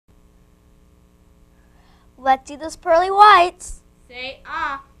Let's see those pearly whites. Say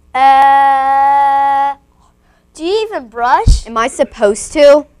ah. Do you even brush? Am I supposed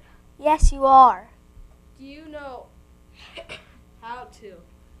to? Yes, you are. Do you know how to?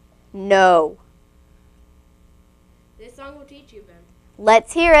 No. This song will teach you, Ben.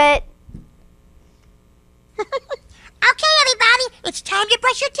 Let's hear it. Okay, everybody, it's time to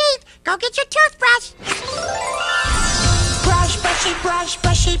brush your teeth. Go get your toothbrush. Brush, brushy, brush,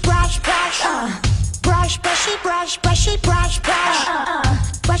 brushy, brush, brush. Brush, brushy, brush, brushy, brush, brush.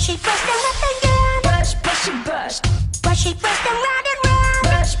 Brushy, brush, then up and down. Brush, brushy, brush. Brushy, brush, then round and round.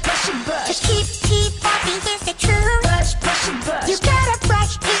 Brush, brushy, brush. To keep teeth happy, here's the truth. Brush, brushy, brush. You gotta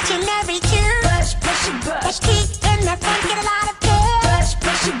brush each and every tooth. Brush, brushy, brush. The teeth in the front get a lot of care. Brush,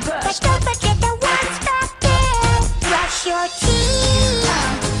 brushy, brush. But don't forget the ones back there. Brush your teeth.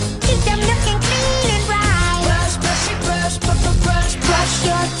 Keep them looking clean and right. Brush, brushy, brush, brush, brush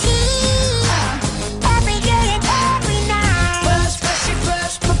your teeth. Every day and every night. Brush, brushy,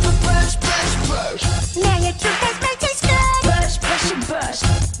 brush, brush, brush. Now your toothpaste may taste good. Brush, brushy, brush.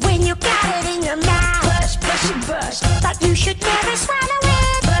 When you got it in your mouth. Brush, brushy, brush. But you should never swallow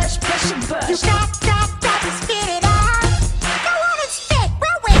it. Brush, brushy, brush. You got to spit it out. Go on and spit.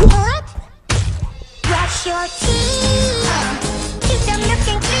 We'll wait for it. Brush your teeth. Keep them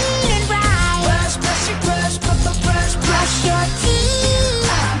looking clean and right. Brush, brushy, brush, brush your teeth.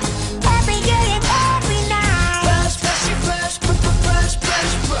 Every day and every night. Brush, brushy, brush, brush.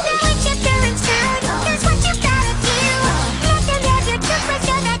 Now it's your parents' turn. Here's what you gotta do. Let them have your toothbrush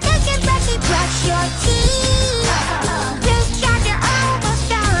so that they can brush your teeth. Good job, you're almost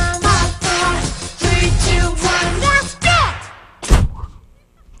done. 5, 4, 3, 2, 1, now spit!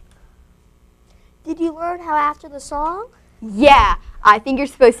 Did you learn how after the song? Yeah, I think you're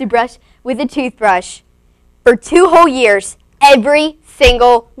supposed to brush with a toothbrush for 2 whole years, every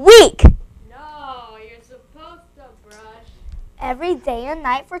single week. No, you're supposed to brush. Every day and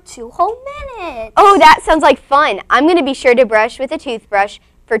night for 2 whole minutes. Oh, that sounds like fun. I'm going to be sure to brush with a toothbrush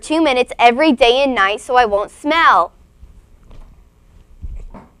for 2 minutes every day and night so I won't smell.